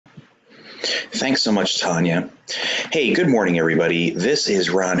Thanks so much, Tanya. Hey, good morning, everybody. This is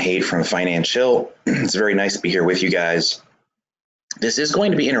Haydt from Financhill. It's very nice to be here with you guys. This is going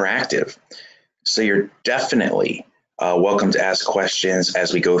to be interactive, so you're definitely welcome to ask questions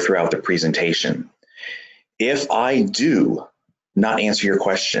as we go throughout the presentation. If I do not answer your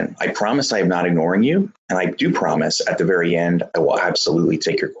question, I promise I am not ignoring you, and I do promise at the very end I will absolutely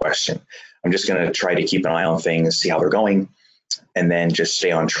take your question. I'm just going to try to keep an eye on things, see how they're going, and then just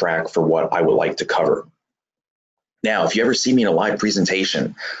stay on track for what I would like to cover. Now, if you ever see me in a live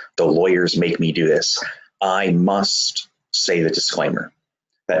presentation, the lawyers make me do this. I must say the disclaimer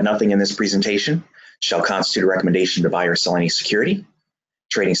that nothing in this presentation shall constitute a recommendation to buy or sell any security.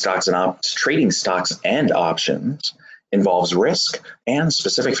 Trading stocks and options involves risk, and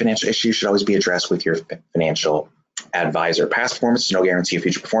specific financial issues should always be addressed with your financial advisor. Past performance is no guarantee of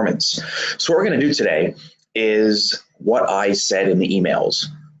future performance. So what we're going to do today is what I said in the emails,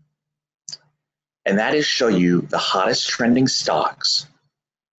 and that is show you the hottest trending stocks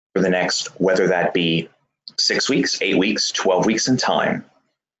for the next, whether that be 6 weeks, 8 weeks, 12 weeks in time.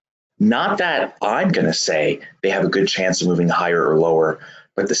 Not that I'm going to say they have a good chance of moving higher or lower,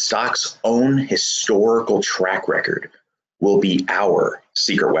 but the stock's own historical track record will be our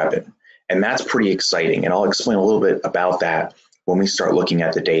secret weapon. And that's pretty exciting. And I'll explain a little bit about that when we start looking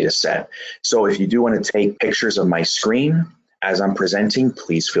at the data set. So if you do want to take pictures of my screen as I'm presenting,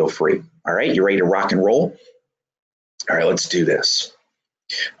 please feel free. All right, you ready to rock and roll? All right, let's do this.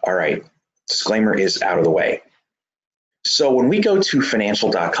 All right, disclaimer is out of the way. So when we go to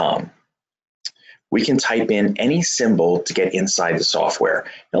Financhill.com, we can type in any symbol to get inside the software.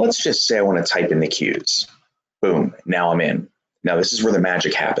 Now let's just say I want to type in the Qs. Boom, now I'm in. Now this is where the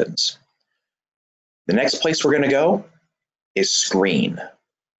magic happens. The next place we're going to go is screen.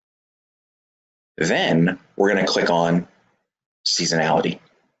 Then we're going to click on seasonality.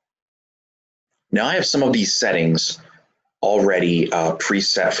 Now I have some of these settings already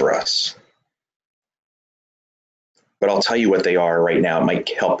preset for us, but I'll tell you what they are right now. It might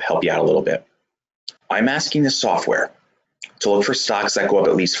help you out a little bit. I'm asking the software to look for stocks that go up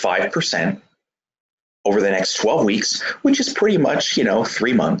at least 5% over the next 12 weeks, which is pretty much,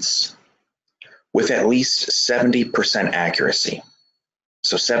 3 months, with at least 70% accuracy.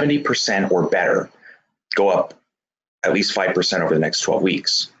 So 70% or better go up at least 5% over the next 12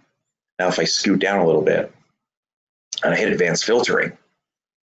 weeks. Now, if I scoot down a little bit and I hit advanced filtering,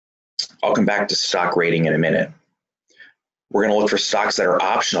 I'll come back to stock rating in a minute. We're going to look for stocks that are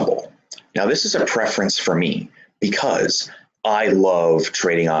optionable. Now, this is a preference for me because I love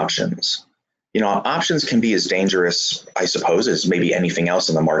trading options. Options can be as dangerous, I suppose, as maybe anything else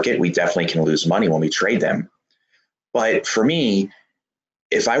in the market. We definitely can lose money when we trade them. But for me,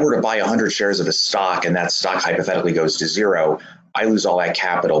 if I were to buy 100 shares of a stock and that stock hypothetically goes to zero, I lose all that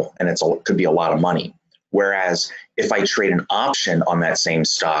capital and it could be a lot of money. Whereas if I trade an option on that same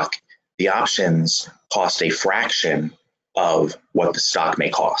stock, the options cost a fraction of what the stock may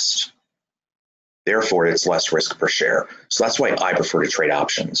cost. Therefore, it's less risk per share. So that's why I prefer to trade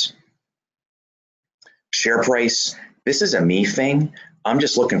options. Share price, this is a me thing. I'm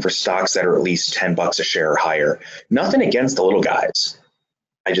just looking for stocks that are at least 10 bucks a share or higher. Nothing against the little guys.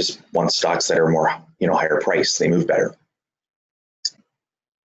 I just want stocks that are more, higher price. They move better.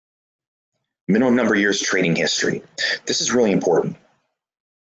 Minimum number of years trading history. This is really important.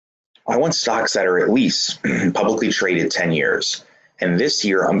 I want stocks that are at least publicly traded 10 years. And this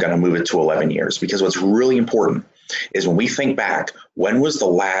year, I'm going to move it to 11 years because what's really important is when we think back, when was the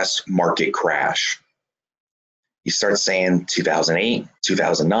last market crash? You start saying 2008,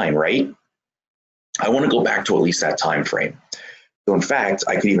 2009, right? I want to go back to at least that time frame. So in fact,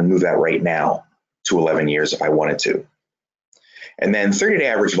 I could even move that right now to 11 years if I wanted to. And then 30-day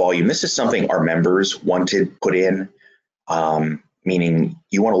average volume. This is something our members wanted put in, meaning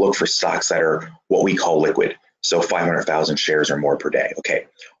you want to look for stocks that are what we call liquid. So 500,000 shares or more per day. Okay,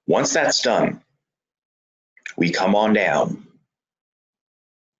 once that's done, we come on down,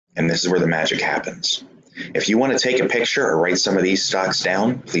 and this is where the magic happens. If you want to take a picture or write some of these stocks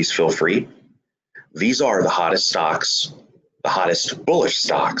down, please feel free. These are the hottest stocks, the hottest bullish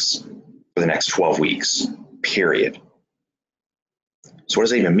stocks for the next 12 weeks, period. So what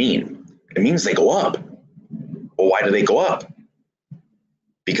does that even mean? It means they go up. Well, why do they go up?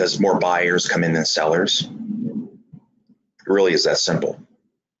 Because more buyers come in than sellers. It really is that simple.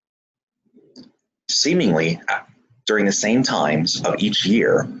 Seemingly, during the same times of each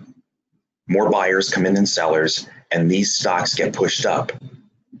year, more buyers come in than sellers, and these stocks get pushed up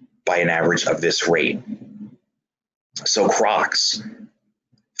by an average of this rate. So Crocs,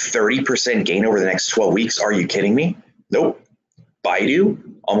 30% gain over the next 12 weeks. Are you kidding me? Nope.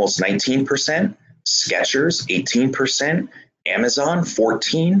 Baidu, almost 19%, Skechers, 18%, Amazon,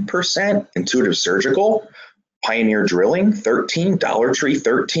 14%, Intuitive Surgical, Pioneer Drilling, 13, Dollar Tree,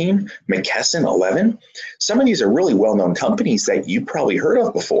 13, McKesson, 11. Some of these are really well-known companies that you probably heard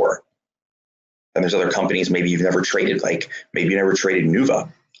of before. And there's other companies maybe you've never traded, like maybe you never traded Nuva.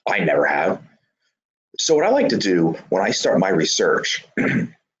 I never have. So what I like to do when I start my research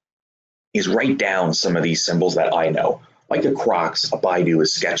is write down some of these symbols that I know, like a Crocs, a Baidu, a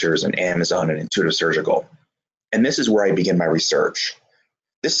Skechers, an Amazon, and Intuitive Surgical. And this is where I begin my research.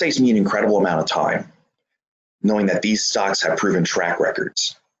 This saves me an incredible amount of time, knowing that these stocks have proven track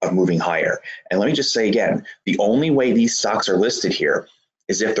records of moving higher. And let me just say again, the only way these stocks are listed here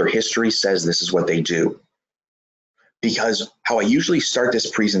is if their history says this is what they do. Because how I usually start this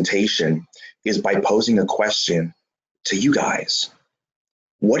presentation is by posing a question to you guys.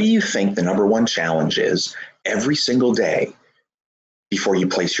 What do you think the number one challenge is every single day before you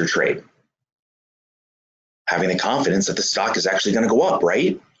place your trade? Having the confidence that the stock is actually going to go up,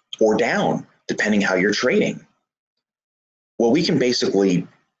 right? Or down, depending how you're trading. Well, we can basically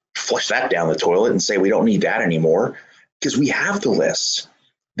flush that down the toilet and say we don't need that anymore because we have the list.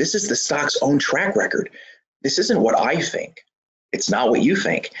 This is the stock's own track record. This isn't what I think. It's not what you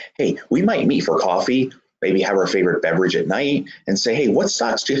think. Hey, we might meet for coffee, maybe have our favorite beverage at night and say, hey, what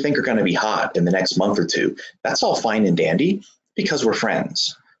stocks do you think are going to be hot in the next month or two? That's all fine and dandy because we're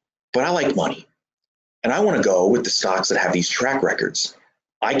friends. But I like money. And I want to go with the stocks that have these track records.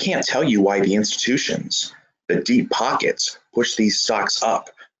 I can't tell you why the institutions, the deep pockets, push these stocks up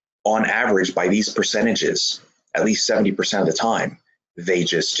on average by these percentages, at least 70% of the time. They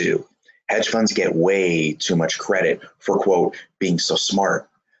just do. Hedge funds get way too much credit for, quote, being so smart.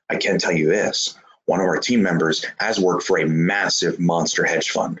 I can tell you this. One of our team members has worked for a massive monster hedge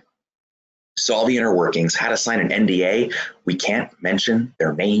fund. Saw the inner workings, had to sign an NDA. We can't mention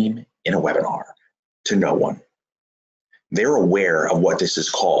their name in a webinar to no one. They're aware of what this is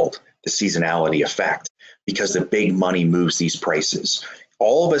called, the seasonality effect, because the big money moves these prices.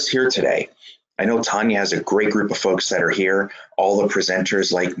 All of us here today, I know Tanya has a great group of folks that are here, all the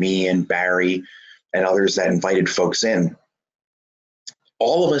presenters like me and Barry and others that invited folks in.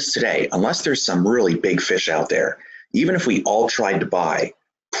 All of us today, unless there's some really big fish out there, even if we all tried to buy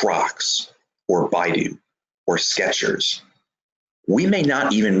Crocs or Baidu or Skechers, we may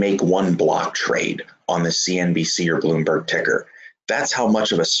not even make one block trade on the CNBC or Bloomberg ticker. That's how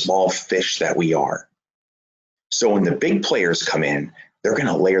much of a small fish that we are. So when the big players come in, they're going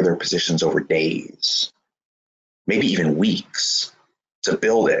to layer their positions over days, maybe even weeks to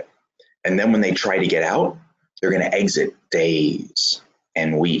build it. And then when they try to get out, they're going to exit days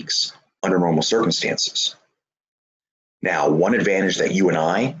and weeks under normal circumstances. Now, one advantage that you and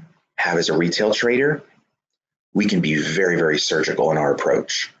I have as a retail trader, we can be very, very surgical in our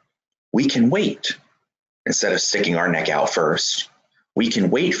approach. We can wait instead of sticking our neck out first. We can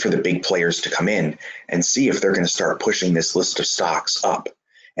wait for the big players to come in and see if they're going to start pushing this list of stocks up.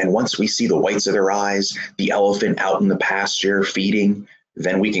 And once we see the whites of their eyes, the elephant out in the pasture feeding,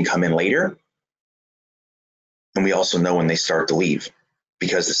 then we can come in later. And we also know when they start to leave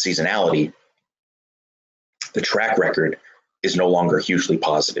because the seasonality, the track record is no longer hugely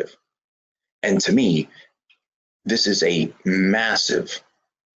positive. And to me, this is a massive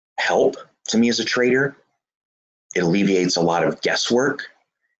help to me as a trader. It alleviates a lot of guesswork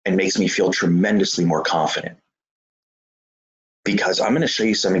and makes me feel tremendously more confident. Because I'm going to show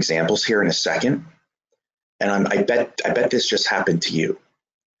you some examples here in a second, and I bet this just happened to you.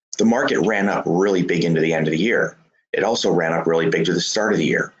 The market ran up really big into the end of the year. It also ran up really big to the start of the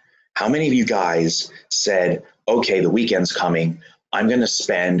year. How many of you guys said, okay, the weekend's coming, I'm going to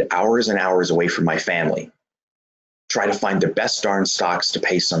spend hours and hours away from my family, try to find the best darn stocks to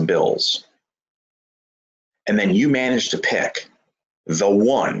pay some bills? And then you managed to pick the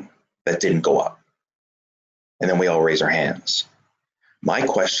one that didn't go up. And then we all raise our hands. My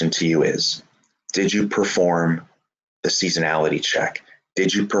question to you is, did you perform the seasonality check?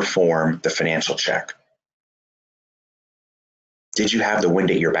 Did you perform the financial check? Did you have the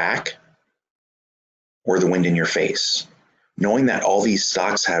wind at your back or the wind in your face? Knowing that all these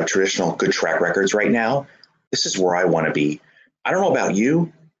stocks have traditional good track records right now, this is where I want to be. I don't know about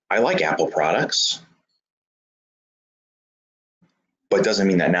you. I like Apple products. But it doesn't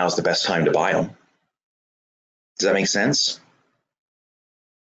mean that now is the best time to buy them. Does that make sense?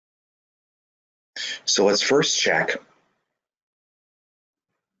 So let's first check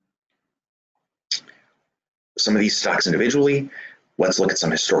some of these stocks individually. Let's look at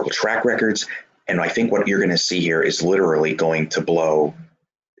some historical track records. And I think what you're going to see here is literally going to blow,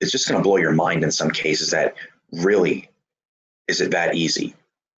 it's just going to blow your mind in some cases that really, is it that easy?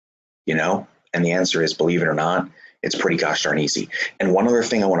 you know? And the answer is, believe it or not, it's pretty gosh darn easy. And one other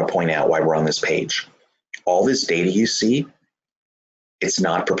thing I want to point out while we're on this page, all this data you see, it's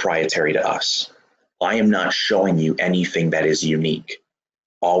not proprietary to us. I am not showing you anything that is unique.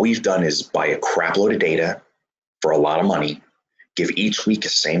 All we've done is buy a crap load of data for a lot of money, give each week the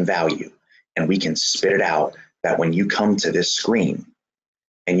same value, and we can spit it out that when you come to this screen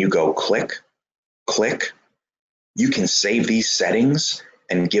and you go click, click, you can save these settings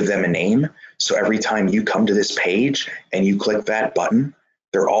and give them a name. So every time you come to this page and you click that button,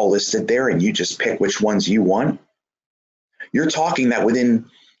 they're all listed there and you just pick which ones you want. You're talking that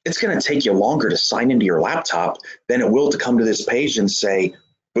it's going to take you longer to sign into your laptop than it will to come to this page and say,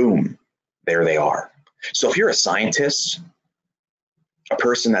 boom, there they are. So if you're a scientist, a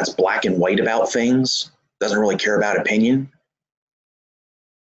person that's black and white about things, doesn't really care about opinion,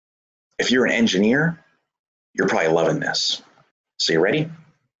 if you're an engineer, you're probably loving this. So you ready?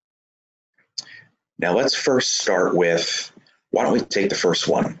 Now let's first start with, why don't we take the first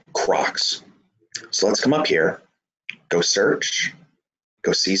one, Crocs. So let's come up here, go search,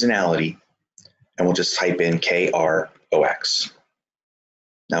 go seasonality, and we'll just type in KROX.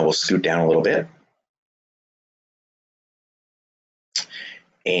 Now we'll scoot down a little bit.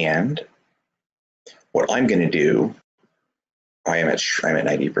 And what I'm going to do, I'm at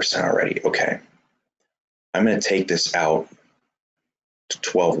 90% already. Okay. I'm going to take this out to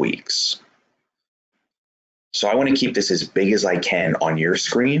 12 weeks. So I want to keep this as big as I can on your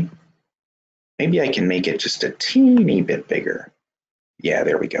screen. Maybe I can make it just a teeny bit bigger. Yeah,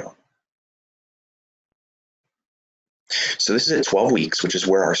 there we go. So this is at 12 weeks, which is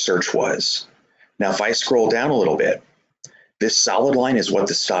where our search was. Now, if I scroll down a little bit, this solid line is what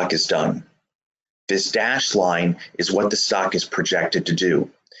the stock has done. This dashed line is what the stock is projected to do.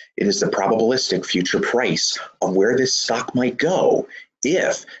 It is the probabilistic future price of where this stock might go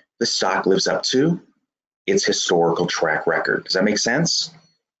if the stock lives up to its historical track record. Does that make sense?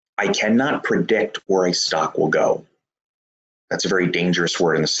 I cannot predict where a stock will go. That's a very dangerous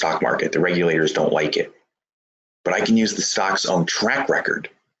word in the stock market. The regulators don't like it. But I can use the stock's own track record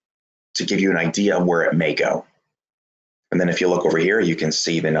to give you an idea of where it may go. And then if you look over here, you can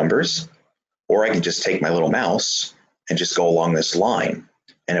see the numbers, or I can just take my little mouse and just go along this line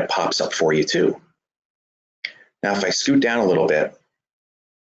and it pops up for you too. Now, if I scoot down a little bit,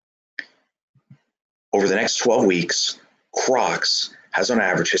 over the next 12 weeks, Crocs has on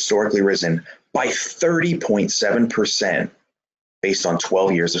average historically risen by 30.7% based on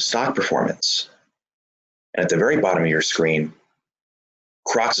 12 years of stock performance. And at the very bottom of your screen,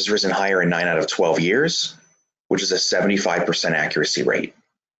 Crocs has risen higher in 9 out of 12 years, which is a 75% accuracy rate.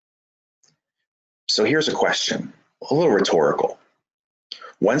 So here's a question, a little rhetorical.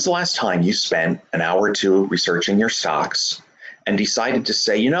 When's the last time you spent an hour or two researching your stocks and decided to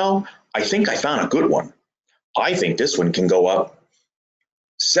say, you know, I think I found a good one. I think this one can go up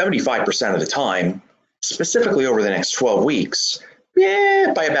 75% of the time, specifically over the next 12 weeks,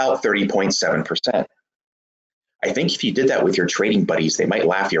 by about 30.7%. I think if you did that with your trading buddies, they might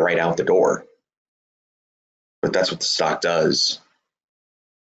laugh you right out the door. But that's what the stock does.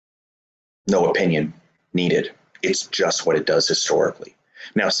 No opinion needed. It's just what it does historically.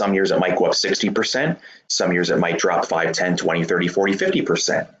 Now, some years it might go up 60%. Some years it might drop 5, 10, 20, 30, 40,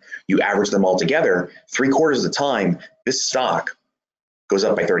 50%. You average them all together, 3/4 of the time, this stock goes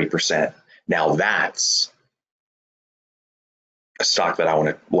up by 30%. Now that's a stock that I want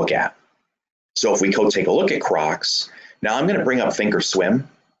to look at. So if we go take a look at Crocs, now I'm going to bring up Thinkorswim.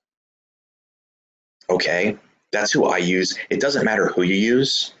 Okay, that's who I use. It doesn't matter who you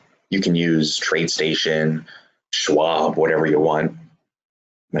use. You can use TradeStation, Schwab, whatever you want. I'm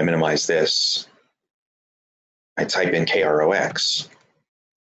going to minimize this. I type in KROX.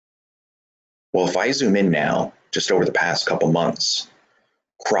 Well, if I zoom in now, just over the past couple months,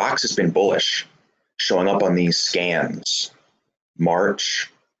 Crocs has been bullish, showing up on these scans, March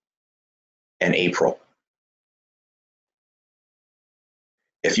and April.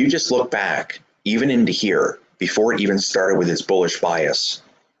 If you just look back, even into here, before it even started with its bullish bias,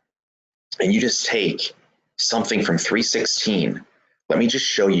 and you just take something from 316, let me just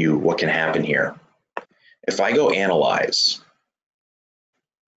show you what can happen here. If I go analyze,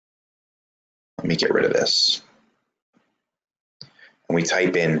 let me get rid of this. And we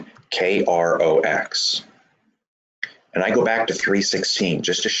type in KROX. And I go back to 316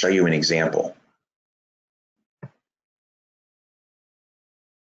 just to show you an example.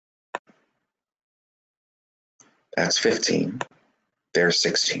 That's 15. There's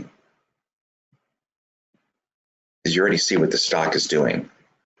 16. Because you already see what the stock is doing.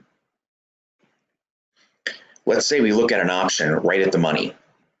 Let's say we look at an option right at the money.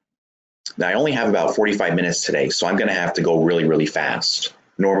 Now, I only have about 45 minutes today, so I'm going to have to go really, really fast.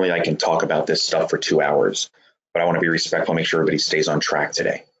 Normally, I can talk about this stuff for 2 hours, but I want to be respectful, make sure everybody stays on track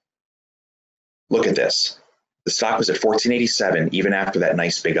today. Look at this. The stock was at 1487 even after that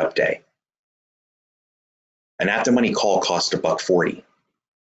nice big up day. An at-the-money call cost $1.40.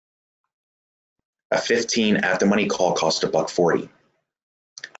 A 15 at-the-money call cost $1.40.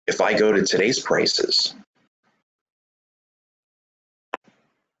 If I go to today's prices,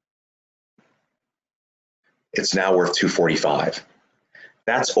 it's now worth $2.45.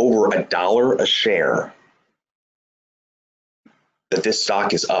 That's over $1 a share that this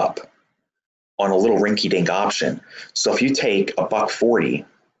stock is up on a little rinky-dink option. So if you take $1.40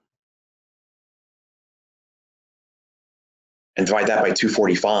 and divide that by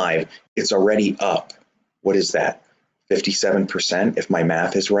 245, it's already up. What is that? 57%, if my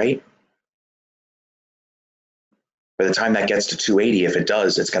math is right. By the time that gets to 280, if it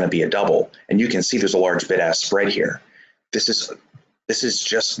does, it's going to be a double. And you can see there's a large bid-ask spread here. This is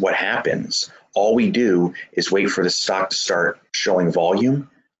just what happens. All we do is wait for the stock to start showing volume.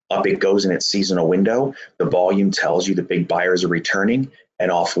 Up it goes in its seasonal window. The volume tells you the big buyers are returning,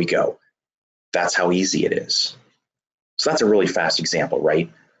 and off we go. That's how easy it is. So that's a really fast example,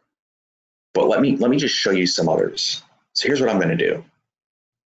 right? But let me just show you some others. So here's what I'm going to do.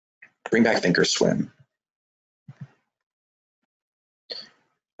 Bring back Thinkorswim.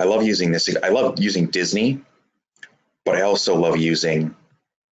 I love using this. I love using Disney, but I also love using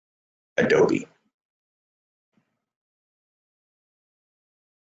Adobe.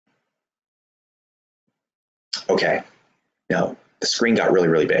 Okay, now the screen got really,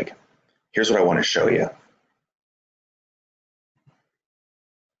 really big. Here's what I want to show you.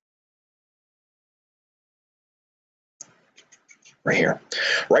 Right here,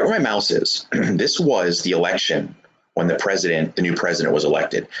 right where my mouse is. This was the election when the new president was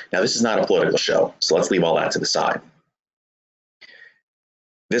elected. Now, this is not a political show, so let's leave all that to the side.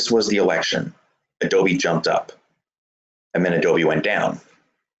 This was the election. Adobe jumped up, and then Adobe went down.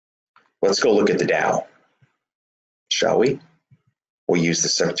 Let's go look at the Dow, shall we? We'll use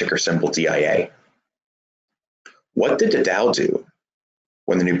the ticker symbol DIA. What did the Dow do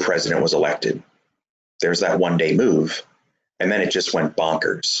when the new president was elected? There's that one-day move, and then it just went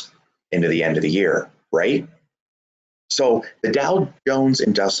bonkers into the end of the year, right? So the Dow Jones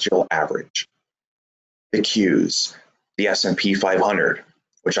Industrial Average, the Qs, the S&P 500,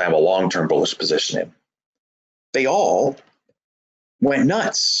 which I have a long-term bullish position in, they all went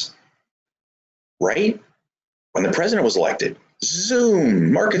nuts, right? When the president was elected,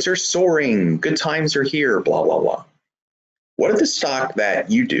 zoom, markets are soaring, good times are here, blah, blah, blah. What did the stock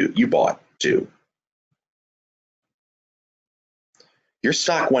that you bought do? Your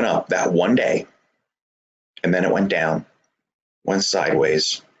stock went up that one day, and then it went down, went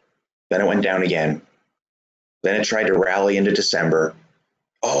sideways, then it went down again. Then it tried to rally into December.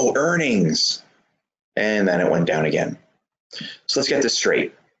 Oh, earnings. And then it went down again. So let's get this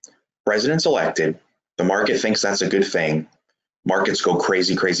straight. President's elected. The market thinks that's a good thing. Markets go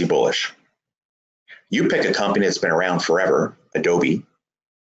crazy, crazy bullish. You pick a company that's been around forever, Adobe,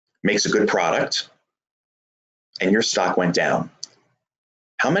 makes a good product, and your stock went down.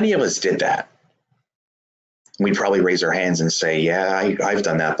 How many of us did that? We'd probably raise our hands and say, yeah, I've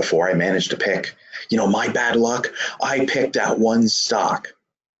done that before. I managed to pick, my bad luck. I picked that one stock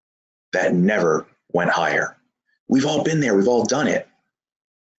that never went higher. We've all been there. We've all done it.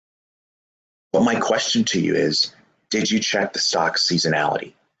 But my question to you is, did you check the stock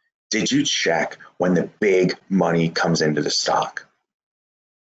seasonality? Did you check when the big money comes into the stock?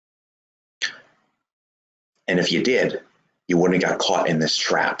 And if you did, you wouldn't have got caught in this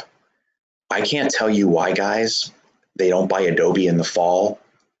trap. I can't tell you why, guys, they don't buy Adobe in the fall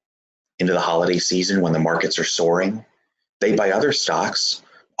into the holiday season when the markets are soaring. They buy other stocks.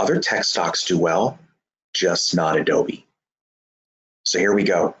 Other tech stocks do well, just not Adobe. So here we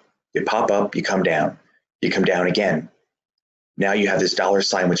go. You pop up, you come down again. Now you have this dollar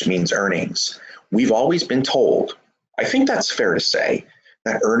sign, which means earnings. We've always been told, I think that's fair to say,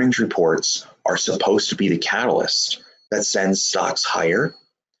 that earnings reports are supposed to be the catalyst that sends stocks higher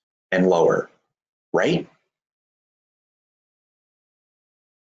and lower, right?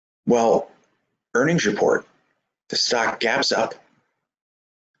 Well, earnings report, the stock gaps up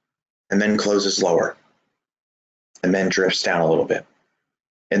and then closes lower and then drifts down a little bit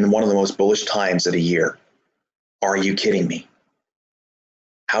in one of the most bullish times of the year. Are you kidding me?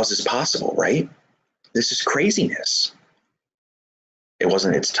 How's this possible, right? This is craziness. It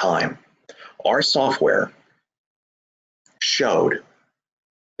wasn't its time. Our software showed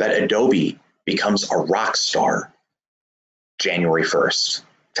that Adobe becomes a rock star January 1st.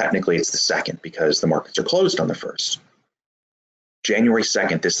 technically it's the 2nd because the markets are closed on the 1st. January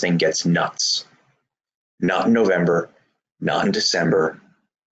 2nd, this thing gets nuts. Not in November, not in December,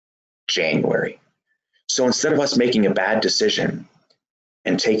 January. So instead of us making a bad decision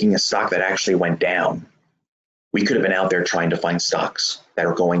and taking a stock that actually went down, we could have been out there trying to find stocks that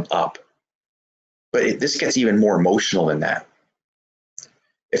are going up. But this gets even more emotional than that.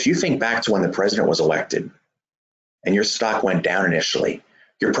 If you think back to when the president was elected and your stock went down initially,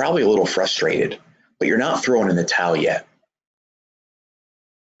 you're probably a little frustrated, but you're not throwing in the towel yet.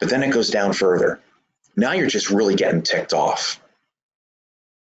 But then it goes down further. Now you're just really getting ticked off.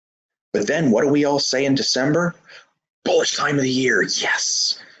 But then what do we all say in December? Bullish time of the year,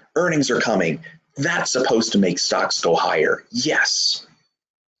 yes. Earnings are coming. That's supposed to make stocks go higher, yes.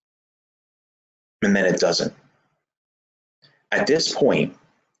 And then it doesn't. At this point,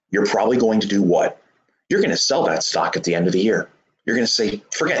 you're probably going to do what? You're going to sell that stock at the end of the year. You're going to say,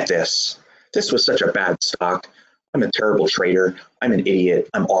 forget this. This was such a bad stock. I'm a terrible trader. I'm an idiot.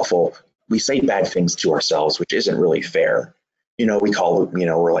 I'm awful. We say bad things to ourselves, which isn't really fair.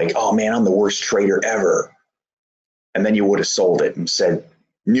 We're like, oh man, I'm the worst trader ever. And then you would have sold it and said,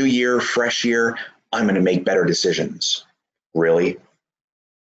 new year, fresh year, I'm going to make better decisions. Really?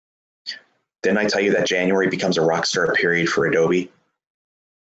 Didn't I tell you that January becomes a rock star period for Adobe?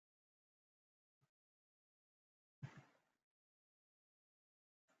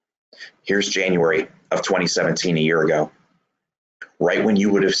 Here's January of 2017, a year ago. Right when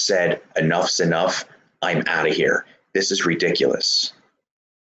you would have said, enough's enough, I'm out of here. This is ridiculous.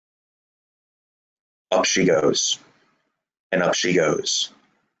 Up she goes, and up she goes,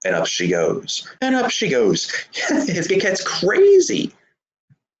 and up she goes, and up she goes. It gets crazy.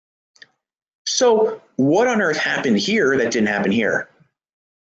 So what on earth happened here that didn't happen here?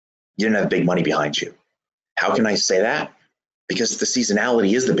 You didn't have big money behind you. How can I say that? Because the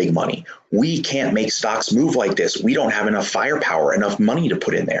seasonality is the big money. We can't make stocks move like this. We don't have enough firepower, enough money to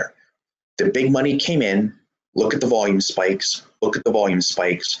put in there. The big money came in. Look at the volume spikes. Look at the volume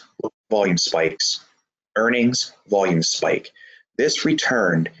spikes. Look at the volume spikes. Earnings, volume spike. This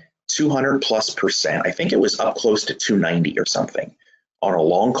returned 200+%. I think it was up close to 290 or something on a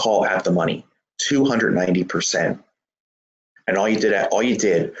long call at the money. 290%. And all you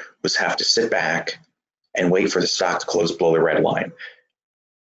did was have to sit back and wait for the stock to close below the red line.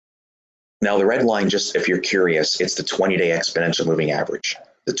 Now the red line, just if you're curious, it's the 20-day exponential moving average,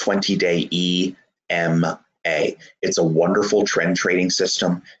 the 20-day EMA. It's a wonderful trend trading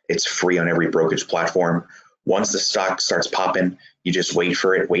system. It's free on every brokerage platform. Once the stock starts popping, you just wait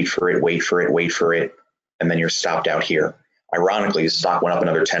for it, wait for it, wait for it, wait for it, and then you're stopped out here. Ironically, the stock went up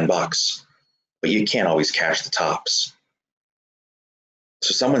another 10 bucks, but you can't always catch the tops.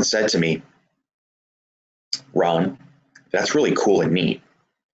 So someone said to me, Ron, that's really cool and neat,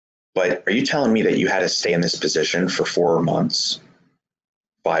 but are you telling me that you had to stay in this position for 4 months,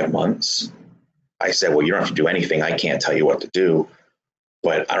 5 months? I said, well, you don't have to do anything. I can't tell you what to do,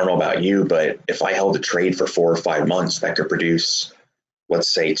 but I don't know about you, but if I held a trade for 4 or 5 months that could produce, let's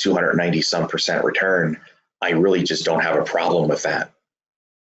say 290% return, I really just don't have a problem with that.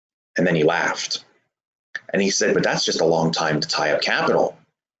 And then he laughed. And he said, but that's just a long time to tie up capital.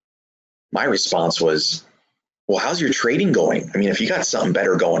 My response was, well, how's your trading going? I mean, if you got something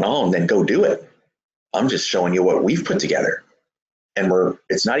better going on, then go do it. I'm just showing you what we've put together. And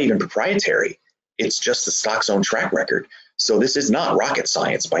it's not even proprietary. It's just the stock's own track record. So this is not rocket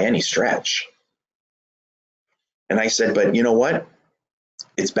science by any stretch. And I said, but you know what?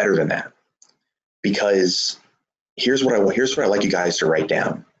 It's better than that. Because here's what I'd like you guys to write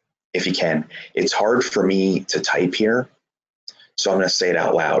down, if you can. It's hard for me to type here, so I'm going to say it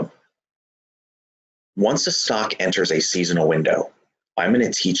out loud. Once a stock enters a seasonal window, I'm going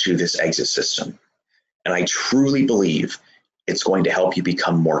to teach you this exit system. And I truly believe it's going to help you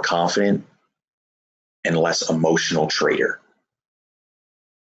become more confident and less emotional trader.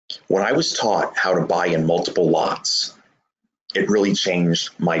 When I was taught how to buy in multiple lots, it really changed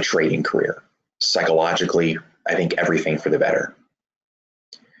my trading career. Psychologically, I think everything for the better.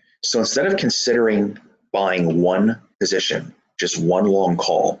 So instead of considering buying one position, just one long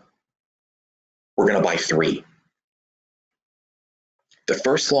call, we're going to buy 3. The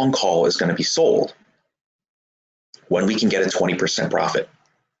first long call is going to be sold when we can get a 20% profit.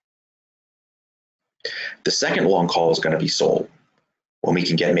 The second long call is going to be sold when we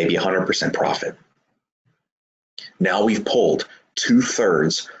can get maybe 100% profit. Now we've pulled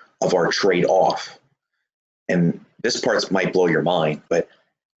 2/3 of our trade off. And this part might blow your mind, but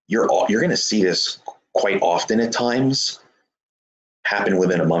you're going to see this quite often at times happen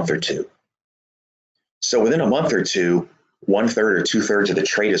within a month or two. So within a month or two, 1/3 or 2/3 of the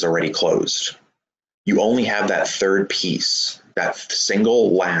trade is already closed. You only have that third piece, that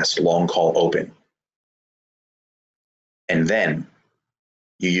single last long call open. And then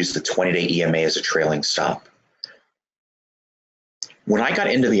you use the 20-day EMA as a trailing stop. When I got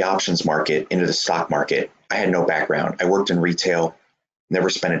into the options market, into the stock market, I had no background. I worked in retail, never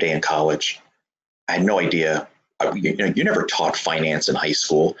spent a day in college. I had no idea. You never taught finance in high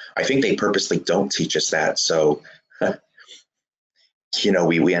school. I think they purposely don't teach us that. So,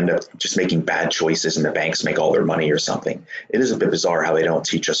 we end up just making bad choices and the banks make all their money or something. It is a bit bizarre how they don't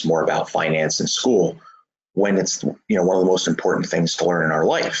teach us more about finance in school when it's, one of the most important things to learn in our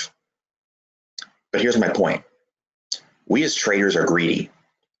life. But here's my point. We as traders are greedy.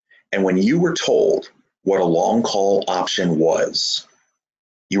 And when you were told what a long call option was,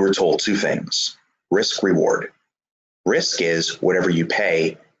 you were told two things: risk, reward. Risk is whatever you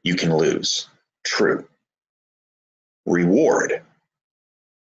pay, you can lose. True. Reward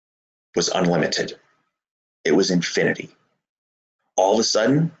was unlimited. It was infinity. All of a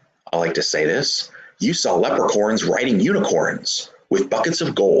sudden, I like to say this, you saw leprechauns riding unicorns with buckets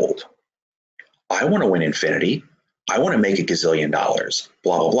of gold. I want to win infinity. I want to make $1 gazillion,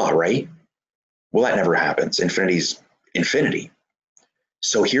 blah, blah, blah, right? Well, that never happens. Infinity's infinity.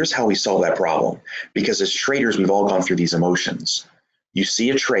 So here's how we solve that problem. Because as traders, we've all gone through these emotions. You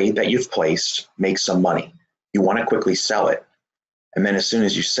see a trade that you've placed, make some money. You want to quickly sell it. And then as soon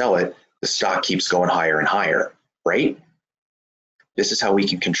as you sell it, the stock keeps going higher and higher, right? This is how we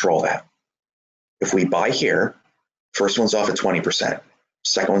can control that. If we buy here, first one's off at 20%,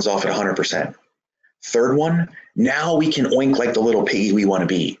 second one's off at 100%. Third one, now we can oink like the little piggy we want to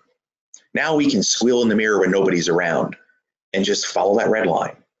be. Now we can squeal in the mirror when nobody's around and just follow that red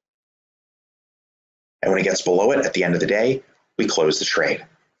line. And when it gets below it, at the end of the day, we close the trade.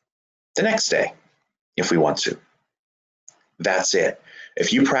 The next day, if we want to. That's it.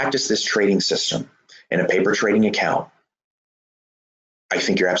 If you practice this trading system in a paper trading account, I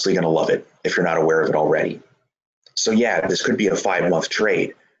think you're absolutely going to love it if you're not aware of it already. So yeah, this could be a 5-month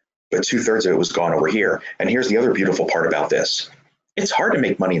trade, but 2/3 of it was gone over here. And here's the other beautiful part about this. It's hard to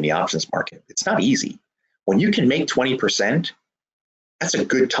make money in the options market. It's not easy. When you can make 20%, that's a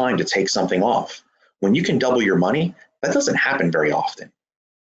good time to take something off. When you can double your money, that doesn't happen very often.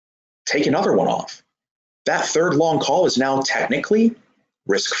 Take another one off. That third long call is now technically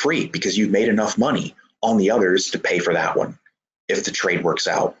risk-free because you've made enough money on the others to pay for that one if the trade works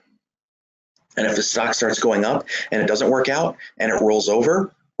out. And if the stock starts going up and it doesn't work out and it rolls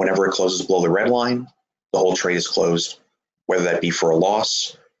over, whenever it closes below the red line, the whole trade is closed, whether that be for a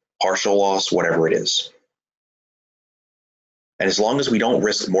loss, partial loss, whatever it is. And as long as we don't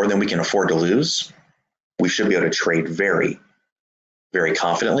risk more than we can afford to lose, we should be able to trade very, very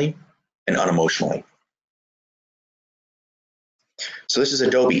confidently and unemotionally. So this is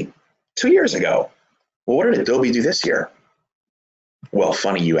Adobe 2 years ago. Well, what did Adobe do this year? Well,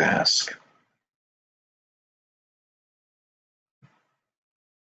 funny you ask.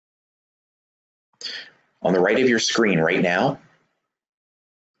 On the right of your screen right now,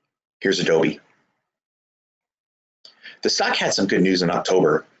 here's Adobe. The stock had some good news in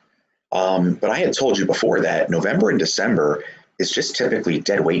October, but I had told you before that November and December is just typically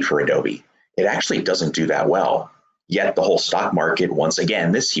dead weight for Adobe. It actually doesn't do that well. Yet the whole stock market, once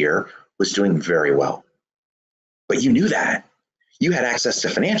again this year, was doing very well. But you knew that. You had access to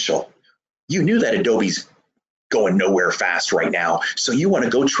Financhill. You knew that Adobe's going nowhere fast right now. So you want to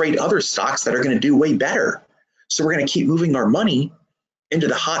go trade other stocks that are going to do way better. So we're going to keep moving our money into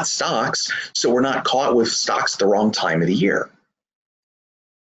the hot stocks so we're not caught with stocks at the wrong time of the year.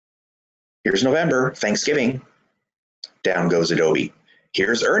 Here's November, Thanksgiving. Down goes Adobe.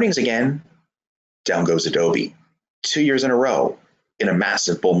 Here's earnings again. Down goes Adobe. 2 years in a row in a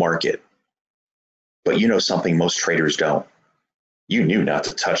massive bull market. But you know something most traders don't. You knew not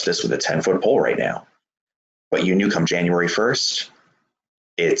to touch this with a 10-foot pole right now. But you knew come January 1st,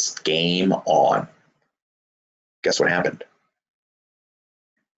 it's game on. Guess what happened?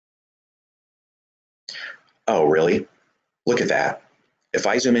 Oh, really? Look at that. If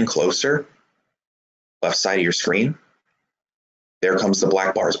I zoom in closer, left side of your screen, there comes the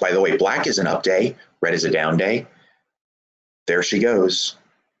black bars. By the way, black is an up day, red is a down day. There she goes.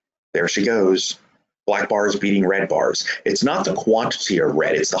 There she goes. Black bars beating red bars. It's not the quantity of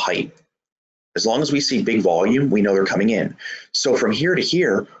red, it's the height. As long as we see big volume, we know they're coming in. So from here to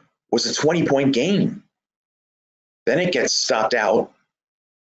here was a 20-point gain. Then it gets stopped out,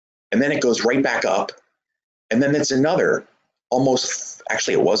 and then it goes right back up, and then it's another almost,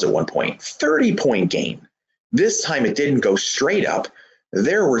 actually it was at one point, 30-point gain. This time it didn't go straight up.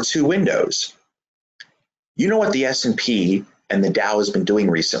 There were two windows. You know what the S&P and the Dow has been doing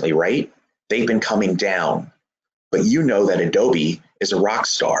recently, right? They've been coming down. But you know that Adobe is a rock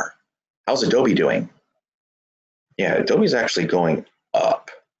star. How's Adobe doing? Yeah, Adobe's actually going up.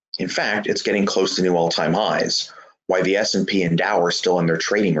 In fact, it's getting close to new all-time highs, while the S&P and Dow are still in their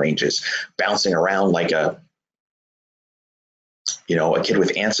trading ranges, bouncing around like a kid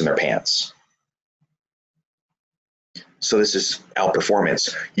with ants in their pants. So this is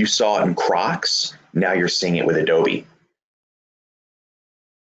outperformance. You saw it in Crocs, now you're seeing it with Adobe.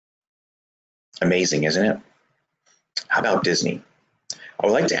 Amazing, isn't it? How about Disney? I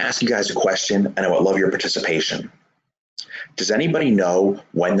would like to ask you guys a question, and I would love your participation. Does anybody know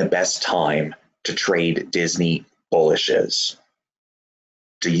when the best time to trade Disney bullish is?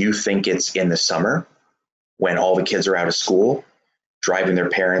 Do you think it's in the summer when all the kids are out of school, driving their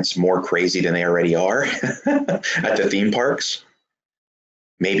parents more crazy than they already are at the theme parks?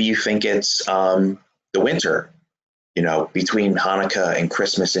 Maybe you think it's the winter, between Hanukkah and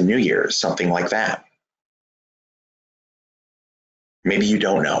Christmas and New Year's, something like that. Maybe you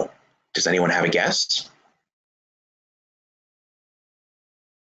don't know. Does anyone have a guess?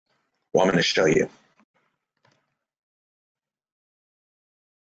 Well, I'm going to show you.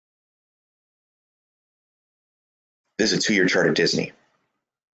 This is a 2-year chart of Disney.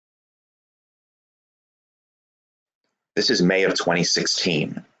 This is May of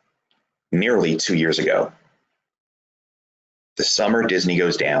 2016, nearly 2 years ago. The summer, Disney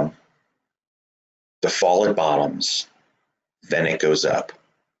goes down. The fall, it bottoms. Then it goes up.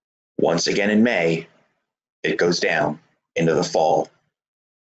 Once again in May, it goes down into the fall.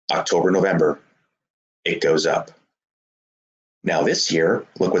 October, November, it goes up. Now this year,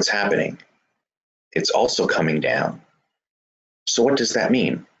 look what's happening. It's also coming down. So what does that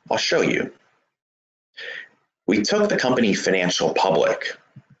mean? I'll show you. We took the company Financhill public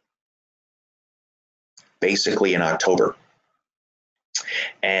basically in October.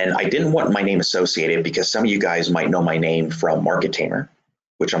 And I didn't want my name associated because some of you guys might know my name from Market Tamer,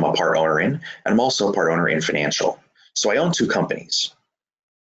 which I'm a part owner in, and I'm also a part owner in Financhill. So I own 2 companies,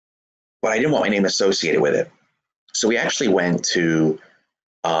 but I didn't want my name associated with it. So we actually went to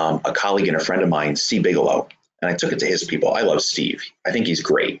a colleague and a friend of mine, Steve Bigelow, and I took it to his people. I love Steve. I think he's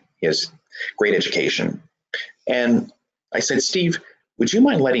great. He has great education. And I said, Steve, would you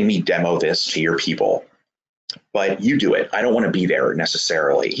mind letting me demo this to your people? But you do it. I don't want to be there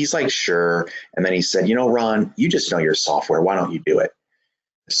necessarily. He's like, sure. And then he said, Ron, you just know your software. Why don't you do it?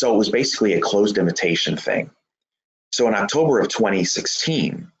 So it was basically a closed invitation thing. So in October of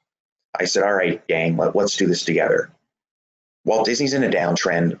 2016, I said, all right, gang, let's do this together. While Disney's in a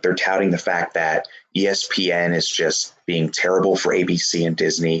downtrend, they're touting the fact that ESPN is just being terrible for ABC and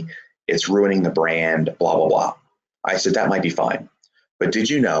Disney. It's ruining the brand, blah, blah, blah. I said, that might be fine. But did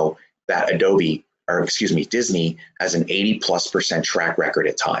you know that Disney has an 80+% track record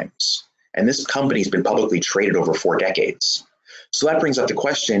at times? And this company's been publicly traded over 4 decades. So that brings up the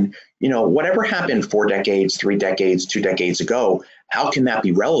question, whatever happened 4 decades, 3 decades, 2 decades ago, how can that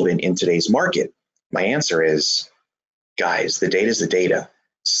be relevant in today's market? My answer is, guys, the data is the data.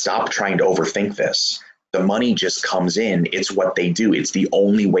 Stop trying to overthink this. The money just comes in. It's what they do. It's the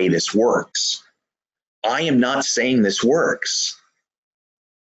only way this works. I am not saying this works.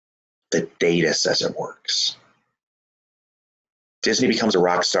 The data says it works. Disney becomes a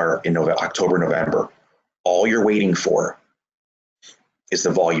rock star in October, November. All you're waiting for is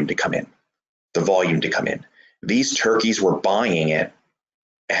the volume to come in. The volume to come in. These turkeys were buying it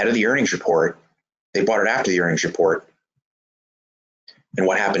ahead of the earnings report. They bought it after the earnings report. And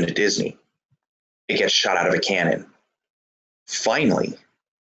what happened to Disney? It gets shot out of a cannon. Finally,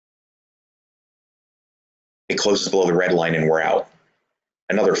 it closes below the red line and we're out.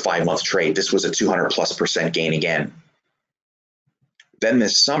 Another 5-month trade. This was a 200+% gain again. Then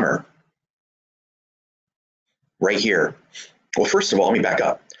this summer, right here. Well, first of all, let me back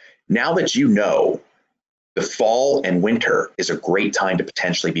up. Now that you know the fall and winter is a great time to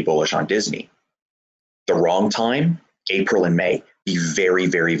potentially be bullish on Disney. The wrong time, April and May. Be very,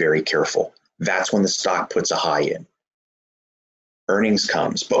 very, very careful. That's when the stock puts a high in. Earnings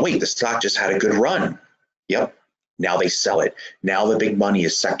comes, but wait, the stock just had a good run. Yep, now they sell it. Now the big money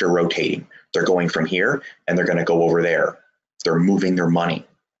is sector rotating. They're going from here and they're going to go over there. They're moving their money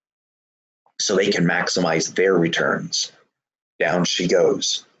so they can maximize their returns. Down she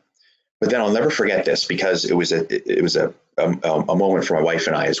goes. But then I'll never forget this because it was a moment for my wife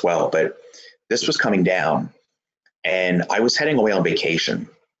and I as well. But this was coming down and I was heading away on vacation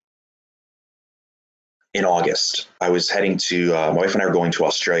in August. I was heading to, my wife and I were going to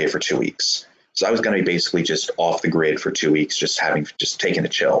Australia for 2 weeks. So I was going to be basically just off the grid for 2 weeks, just taking a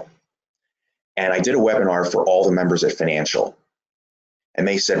chill. And I did a webinar for all the members at Financhill. And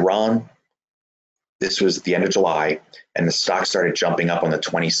they said, Ron, this was the end of July, and the stock started jumping up on the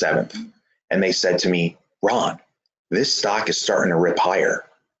 27th. And they said to me, Ron, this stock is starting to rip higher.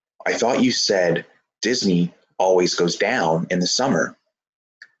 I thought you said Disney always goes down in the summer.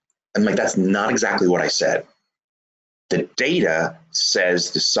 I'm like, that's not exactly what I said. The data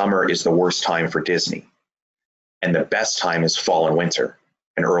says the summer is the worst time for Disney, and the best time is fall and winter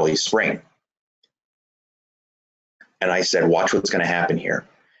and early spring. And I said, watch what's going to happen here.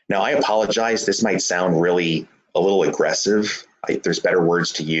 Now, I apologize. This might sound really a little aggressive. There's better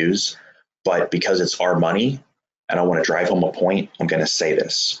words to use, but because it's our money and I want to drive home a point, I'm going to say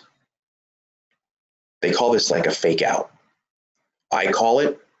this. They call this like a fake out. I call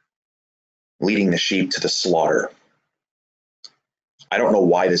it leading the sheep to the slaughter. I don't know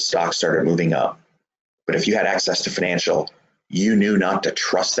why this stock started moving up, but if you had access to Financhill, you knew not to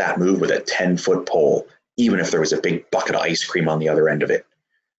trust that move with a 10-foot pole, even if there was a big bucket of ice cream on the other end of it.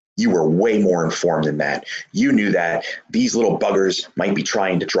 You were way more informed than that. You knew that these little buggers might be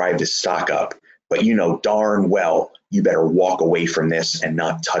trying to drive this stock up, but you know darn well you better walk away from this and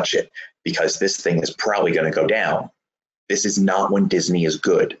not touch it, because this thing is probably going to go down. This is not when Disney is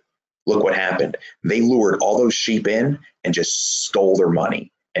good. Look what happened. They lured all those sheep in and just stole their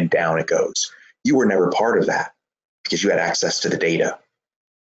money, and down it goes. You were never part of that because you had access to the data.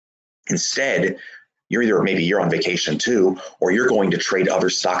 Instead, maybe you're on vacation too, or you're going to trade other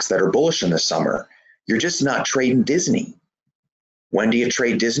stocks that are bullish in the summer. You're just not trading Disney. When do you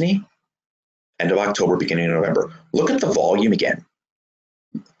trade Disney? End of October, beginning of November. Look at the volume again.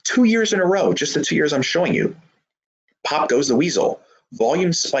 2 years in a row, just the 2 years I'm showing you. Pop goes the weasel.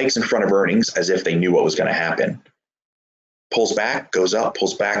 Volume spikes in front of earnings as if they knew what was going to happen. Pulls back, goes up,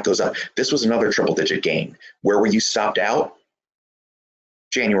 pulls back, goes up. This was another triple-digit gain. Where were you stopped out?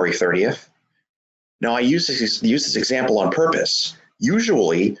 January 30th. Now, I use this example on purpose.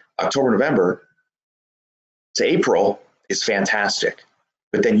 Usually, October, November to April is fantastic.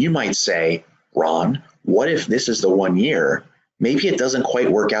 But then you might say, Ron, what if this is the 1 year? Maybe it doesn't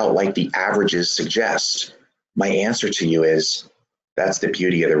quite work out like the averages suggest. My answer to you is, that's the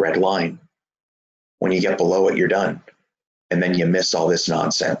beauty of the red line. When you get below it, you're done. And then you miss all this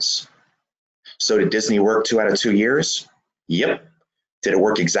nonsense. So did Disney work 2 out of 2 years? Yep. Did it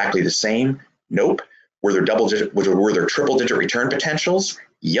work exactly the same? Nope. Were there triple-digit return potentials?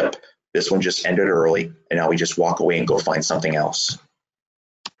 Yep. This one just ended early, and now we just walk away and go find something else.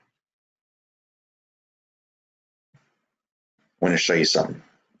 I want to show you something.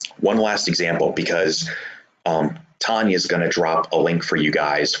 One last example, because Tanya is going to drop a link for you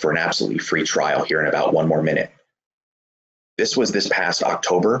guys for an absolutely free trial here in about 1 more minute. This was this past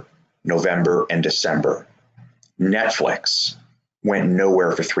October, November, and December. Netflix went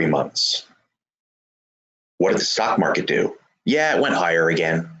nowhere for 3 months. What did the stock market do? Yeah, it went higher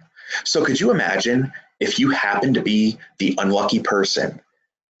again. So could you imagine if you happened to be the unlucky person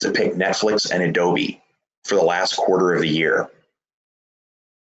to pick Netflix and Adobe for the last quarter of the year,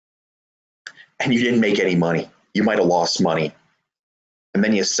 and you didn't make any money? You might have lost money. And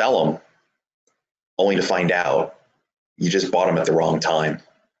then you sell them only to find out you just bought them at the wrong time.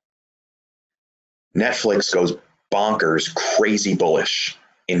 Netflix goes bonkers, crazy bullish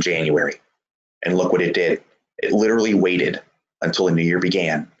in January. And look what it did. It literally waited until the new year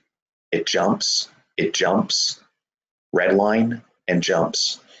began. It jumps, red line, and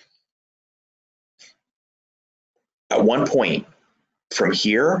jumps. At one point, from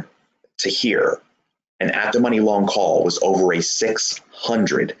here to here, an at-the-money long call was over a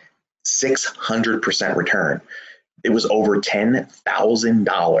 600% return. It was over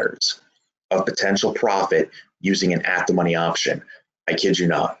 $10,000 of potential profit using an at-the-money option. I kid you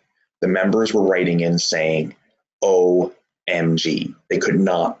not. The members were writing in saying, OMG. They could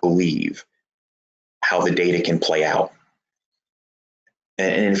not believe how the data can play out.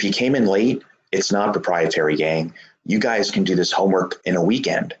 And if you came in late, it's not proprietary, gang. You guys can do this homework in a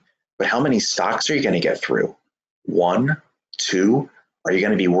weekend. But how many stocks are you going to get through? 1, 2? Are you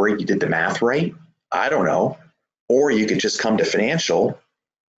going to be worried you did the math right? I don't know. Or you could just come to Financhill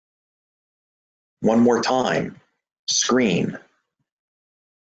one more time. Screen.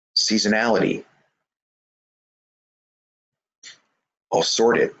 Seasonality. I'll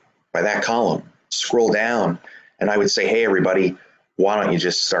sort it by that column. Scroll down, and I would say, hey, everybody, why don't you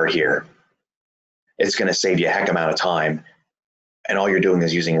just start here? It's going to save you a heck amount of time. And all you're doing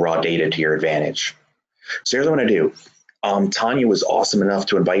is using raw data to your advantage. So here's what I'm going to do. Tanya was awesome enough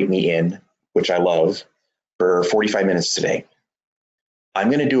to invite me in, which I love, for 45 minutes today. I'm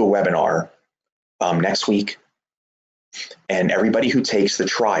going to do a webinar next week. And everybody who takes the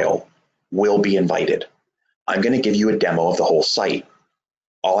trial will be invited. I'm going to give you a demo of the whole site.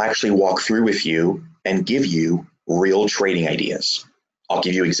 I'll actually walk through with you and give you real trading ideas. I'll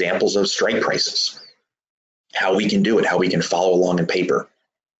give you examples of strike prices, how we can do it, how we can follow along in paper.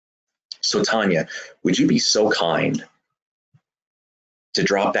 So Tanya, would you be so kind to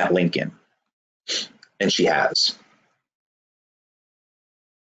drop that link in? And she has.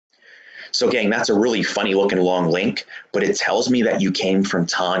 So gang, that's a really funny looking long link, but it tells me that you came from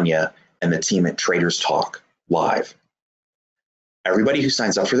Tanya and the team at Traders Talk Live. Everybody who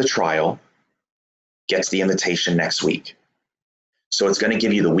signs up for the trial gets the invitation next week. So it's going to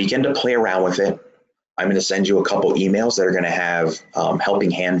give you the weekend to play around with it. I'm going to send you a couple emails that are going to have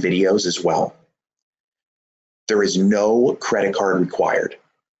helping hand videos as well. There is no credit card required,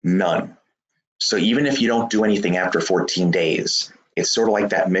 none. So even if you don't do anything after 14 days, it's sort of like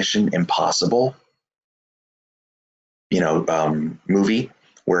that Mission Impossible, movie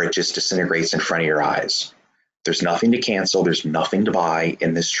where it just disintegrates in front of your eyes. There's nothing to cancel. There's nothing to buy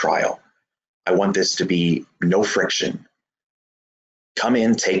in this trial. I want this to be no friction. Come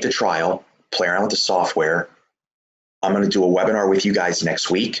in, take the trial, play around with the software. I'm going to do a webinar with you guys next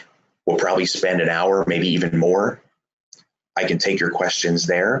week. We'll probably spend an hour, maybe even more. I can take your questions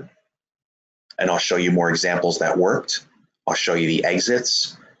there, and I'll show you more examples that worked. I'll show you the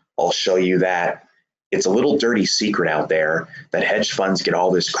exits. I'll show you that it's a little dirty secret out there that hedge funds get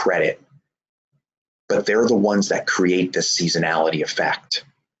all this credit, but they're the ones that create this seasonality effect,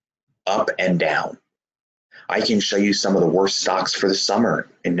 up and down. I can show you some of the worst stocks for the summer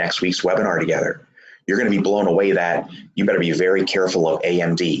in next week's webinar together. You're going to be blown away that you better be very careful of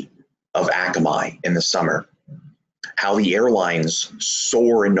AMD, of Akamai in the summer. How the airlines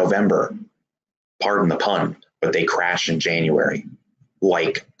soar in November, pardon the pun, but they crash in January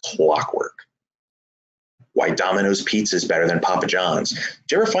like clockwork. Why Domino's Pizza is better than Papa John's.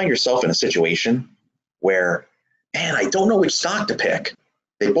 Do you ever find yourself in a situation where, man, I don't know which stock to pick?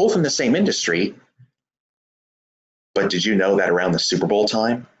 They're both in the same industry, but did you know that around the Super Bowl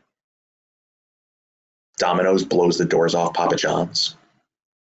time, Domino's blows the doors off Papa John's?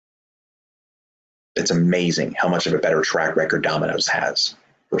 It's amazing how much of a better track record Domino's has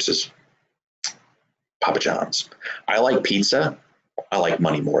versus Papa John's. I like pizza. I like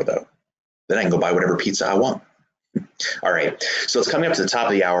money more though. Then I can go buy whatever pizza I want. All right, so it's coming up to the top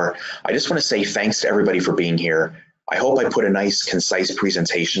of the hour. I just want to say thanks to everybody for being here. I hope I put a nice, concise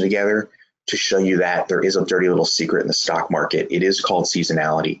presentation together to show you that there is a dirty little secret in the stock market. It is called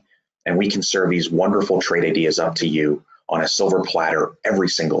seasonality, and we can serve these wonderful trade ideas up to you on a silver platter every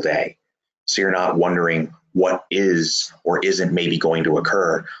single day. So you're not wondering what is or isn't maybe going to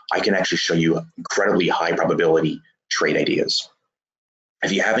occur. I can actually show you incredibly high probability trade ideas.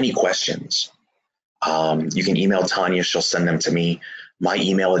 If you have any questions, you can email Tanya. She'll send them to me. My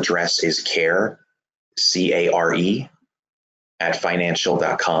email address is care, C-A-R-E,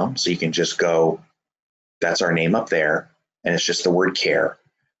 @financhill.com. So you can just go, that's our name up there, and it's just the word care.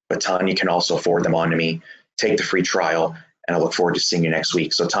 But Tanya can also forward them on to me, take the free trial, and I look forward to seeing you next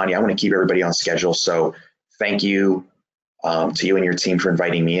week. So Tanya, I want to keep everybody on schedule. So thank you to you and your team for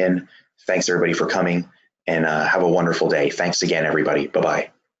inviting me in. Thanks everybody for coming, and have a wonderful day. Thanks again, everybody. Bye-bye.